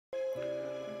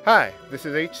Hi, this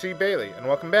is HC Bailey, and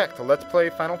welcome back to Let's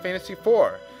Play Final Fantasy IV.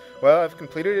 Well, I've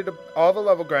completed all the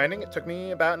level grinding. It took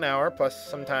me about an hour, plus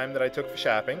some time that I took for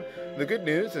shopping. The good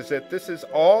news is that this is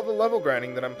all the level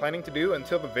grinding that I'm planning to do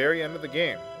until the very end of the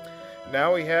game.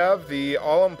 Now we have the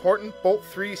all-important Bolt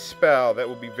 3 spell that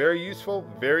will be very useful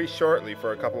very shortly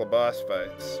for a couple of boss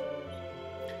fights.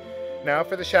 Now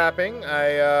for the shopping,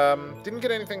 I didn't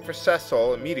get anything for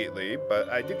Cecil immediately, but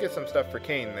I did get some stuff for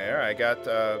Kain there. I got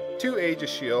 2 Aegis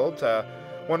shields,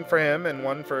 one for him and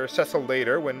one for Cecil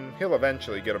later when he'll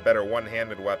eventually get a better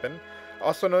one-handed weapon.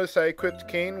 Also notice I equipped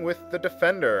Kain with the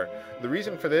Defender. The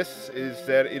reason for this is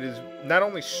that it is not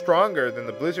only stronger than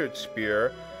the Blizzard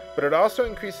Spear, but it also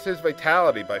increases his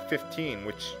vitality by 15,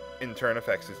 which in turn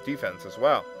affects his defense as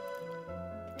well.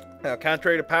 Now,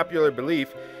 contrary to popular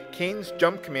belief, Kain's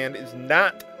jump command is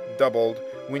not doubled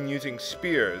when using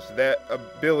spears. That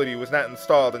ability was not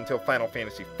installed until Final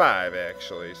Fantasy V,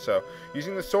 actually. So,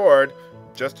 using the sword,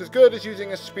 just as good as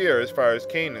using a spear as far as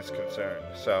Kain is concerned.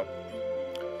 So,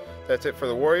 that's it for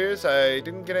the warriors. I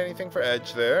didn't get anything for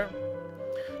Edge there.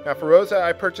 Now for Rosa,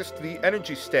 I purchased the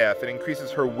Energy Staff. It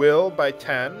increases her will by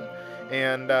 10.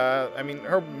 And, I mean,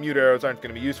 her mute arrows aren't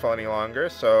going to be useful any longer,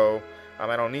 so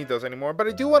I don't need those anymore. But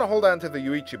I do want to hold on to the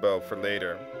Yuichibo for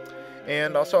later.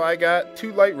 And also I got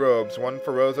 2 light robes, one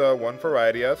for Rosa, one for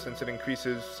Rydia, since it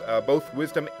increases both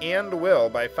wisdom and will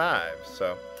by 5.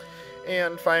 So,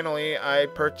 and finally I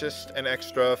purchased an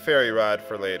extra fairy rod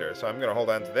for later, so I'm going to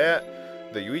hold on to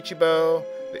that, the Yuichibo,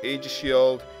 the Aegis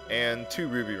shield, and 2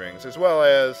 ruby rings, as well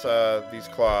as these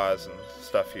claws and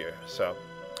stuff here. So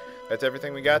that's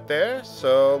everything we got there.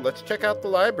 So let's check out the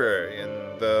library in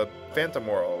the Phantom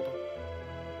World.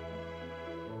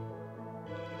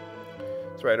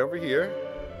 It's right over here.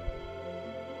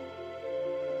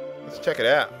 Let's check it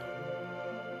out.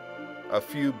 A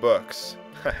few books.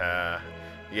 Haha.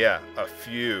 Yeah, a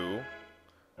few.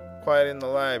 Quiet in the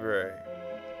library.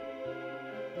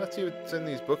 Let's see what's in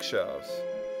these bookshelves.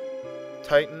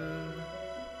 Titan.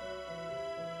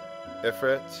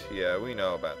 Ifrit. Yeah, we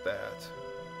know about that.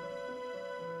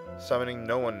 Summoning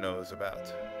no one knows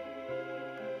about.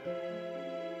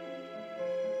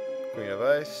 Queen of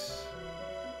Ice.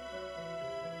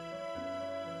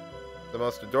 The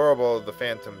most adorable of the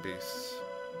Phantom Beasts.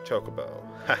 Chocobo.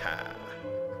 Haha.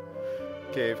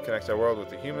 Cave connects our world with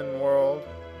the human world.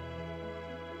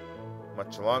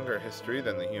 Much longer history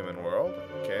than the human world.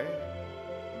 Okay.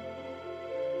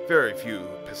 Very few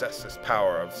possess this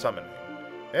power of summoning.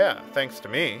 Yeah, thanks to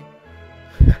me.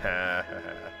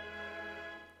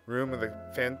 Room of the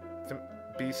Phantom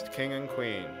Beast King and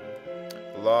Queen.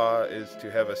 The law is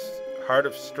to have a heart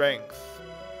of strength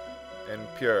and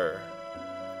pure.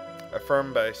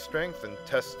 Affirmed by strength and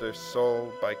test their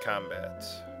soul by combat.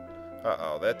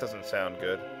 Uh-oh, that doesn't sound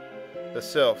good. The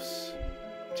Sylphs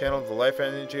channeled the life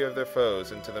energy of their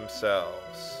foes into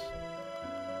themselves.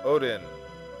 Odin.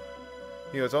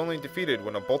 He was only defeated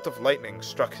when a bolt of lightning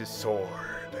struck his sword.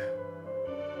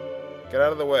 Get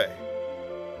out of the way.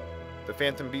 The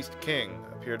Phantom Beast King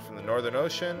appeared from the Northern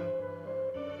Ocean.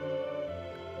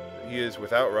 He is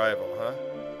without rival, huh?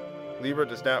 Libra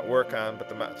does not work on, but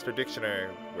the Monster Dictionary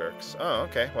works. Oh,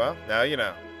 okay. Well, now you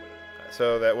know.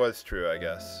 So that was true, I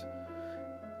guess.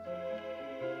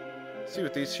 See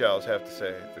what these shells have to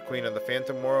say. The Queen of the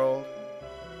Phantom World.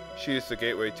 She is the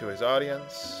gateway to his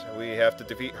audience. We have to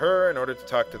defeat her in order to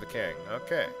talk to the king.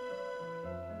 Okay.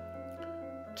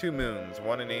 2 moons,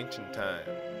 one in ancient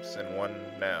times, and one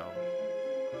now.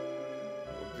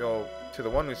 We'll go to the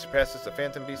one who surpasses the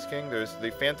Phantom Beast King. There's the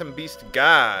Phantom Beast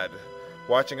God.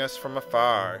 Watching us from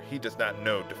afar, he does not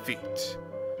know defeat.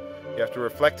 You have to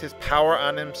reflect his power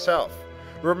on himself.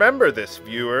 Remember this,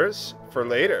 viewers, for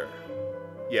later.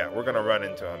 Yeah, we're going to run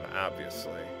into him,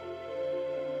 obviously.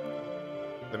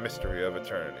 The mystery of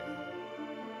eternity.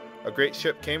 A great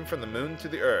ship came from the moon to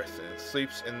the earth, and it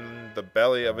sleeps in the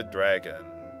belly of a dragon.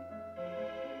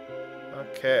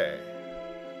 Okay.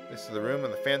 This is the room of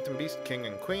the Phantom Beast King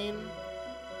and Queen.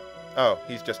 Oh,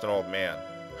 he's just an old man.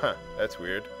 Huh, that's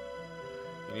weird.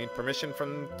 You need permission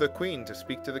from the Queen to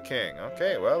speak to the King.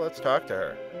 Okay, well, let's talk to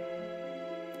her.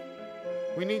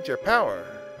 We need your power.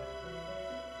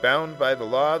 Bound by the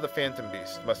law, the Phantom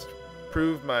Beast must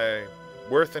prove my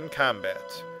worth in combat.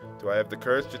 Do I have the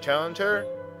courage to challenge her?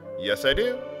 Yes, I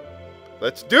do.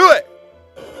 Let's do it!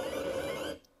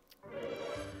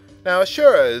 Now,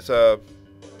 Ashura is a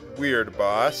weird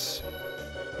boss.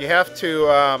 You have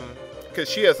to, because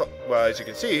she has, well, as you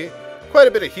can see, quite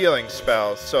a bit of healing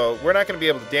spells, so we're not going to be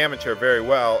able to damage her very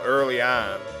well early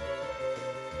on.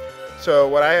 So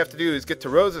what I have to do is get to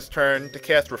Rosa's turn to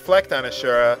cast Reflect on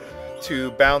Ashura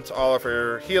to bounce all of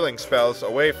her healing spells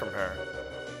away from her.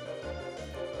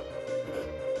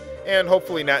 and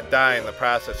hopefully not die in the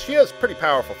process. She has pretty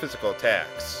powerful physical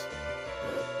attacks.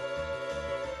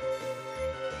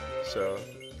 So,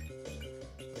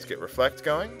 let's get Reflect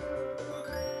going.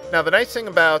 Now, the nice thing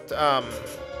about,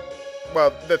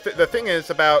 well, the thing is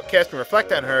about casting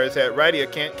Reflect on her is that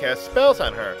Rydia can't cast spells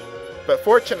on her. But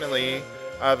fortunately,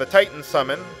 the Titan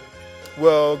summon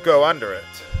will go under it.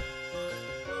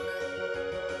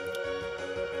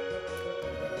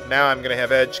 Now I'm going to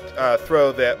have Edge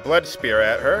throw that Blood Spear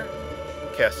at her.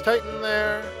 Cast Titan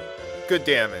there. Good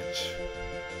damage.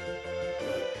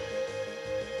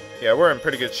 Yeah, we're in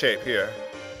pretty good shape here.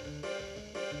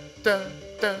 Dun,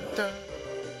 dun, dun.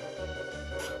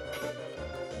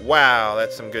 Wow,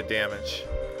 that's some good damage.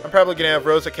 I'm probably going to have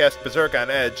Rosa cast Berserk on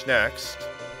Edge next.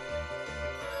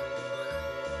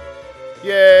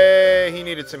 Yay! He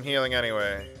needed some healing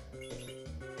anyway.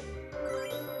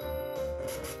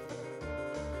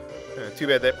 Too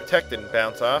bad that Protect didn't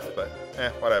bounce off, but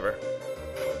whatever.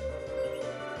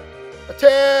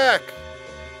 Attack!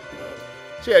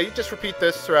 So yeah, you just repeat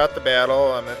this throughout the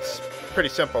battle, and it's pretty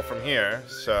simple from here,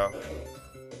 so...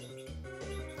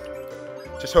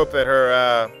 Just hope that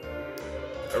her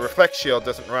Reflect Shield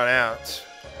doesn't run out.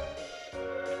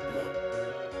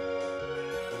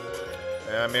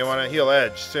 I may want to heal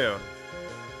Edge soon.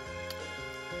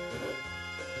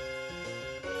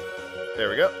 There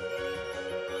we go.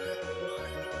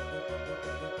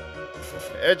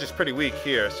 Edge is pretty weak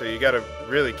here, so you gotta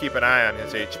really keep an eye on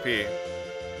his HP.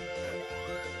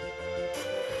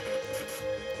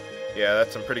 Yeah,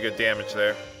 that's some pretty good damage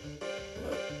there.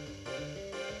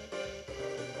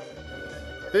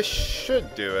 This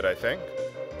should do it, I think.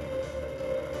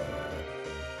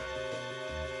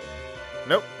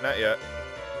 Nope, not yet.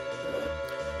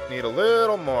 Need a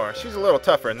little more. She's a little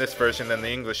tougher in this version than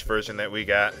the English version that we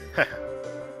got.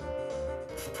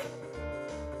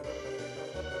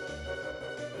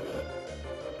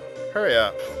 Hurry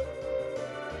up.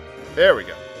 There we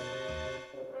go.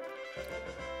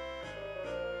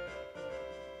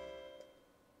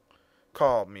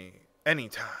 Call me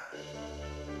anytime.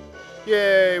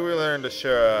 Yay, we learned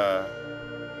Ashura.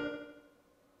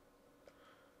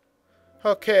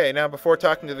 Okay, now before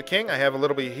talking to the king, I have a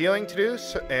little bit of healing to do,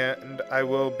 and I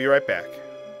will be right back.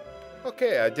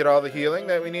 Okay, I did all the healing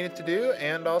that we needed to do,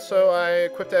 and also I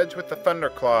equipped Edge with the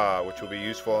Thunderclaw, which will be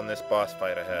useful in this boss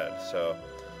fight ahead, so...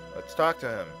 Let's talk to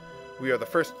him. We are the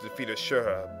first to defeat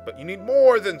Ashura, but you need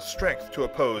more than strength to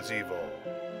oppose evil.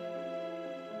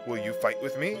 Will you fight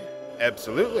with me?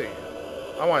 Absolutely.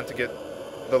 I want to get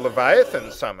the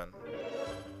Leviathan summoned.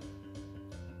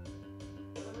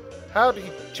 How did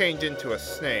he change into a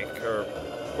snake, or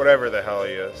whatever the hell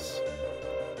he is?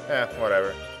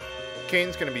 Whatever.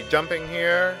 Kane's going to be jumping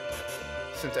here.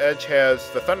 Since Edge has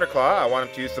the Thunderclaw, I want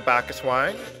him to use the Bacchus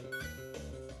Wine.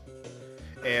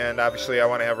 And obviously I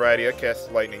want to have Rydia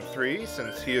cast Lightning 3,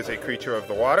 since he is a creature of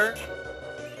the water.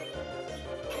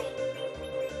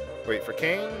 Wait for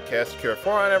Kane, cast Cure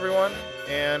 4 on everyone,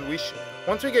 and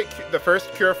once we get the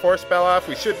first Cure 4 spell off,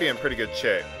 we should be in pretty good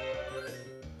shape.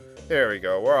 There we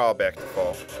go, we're all back to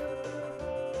full.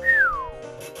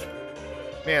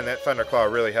 Man, that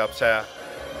Thunderclaw really helps out.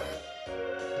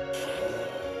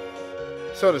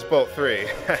 So does Bolt 3.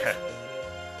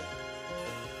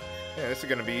 Yeah, this is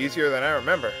going to be easier than I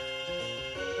remember.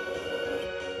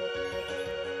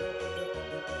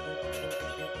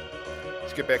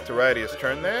 Let's get back to Rydia's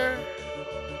turn there.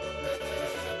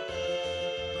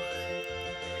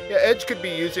 Yeah, Edge could be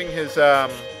using his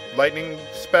lightning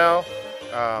spell,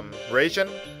 Ration,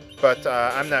 but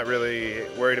I'm not really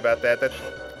worried about that. That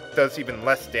does even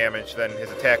less damage than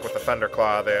his attack with the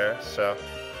Thunderclaw there, so...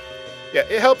 Yeah,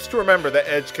 it helps to remember that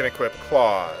Edge can equip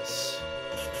Claws.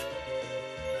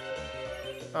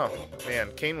 Oh,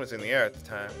 man, Kane was in the air at the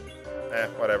time.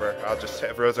 Whatever. I'll just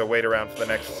have Rosa wait around for the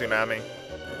next tsunami.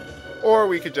 Or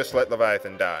we could just let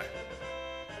Leviathan die.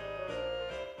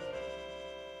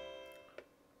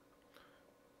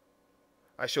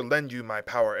 I shall lend you my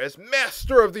power as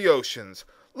Master of the Oceans,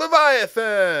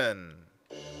 Leviathan!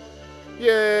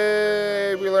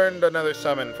 Yay! We learned another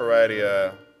summon for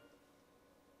Rydia.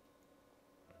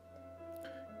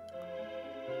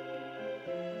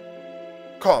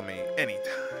 Call me anytime.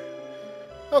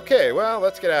 Okay, well,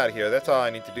 let's get out of here. That's all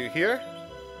I need to do here.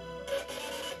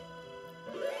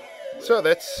 So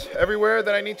that's everywhere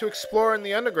that I need to explore in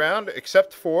the underground,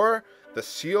 except for the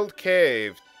sealed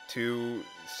cave to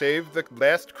save the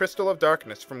last Crystal of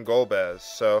Darkness from Golbez.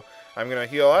 So I'm going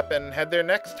to heal up and head there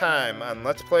next time on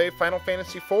Let's Play Final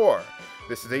Fantasy IV.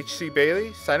 This is HC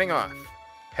Bailey, signing off.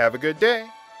 Have a good day.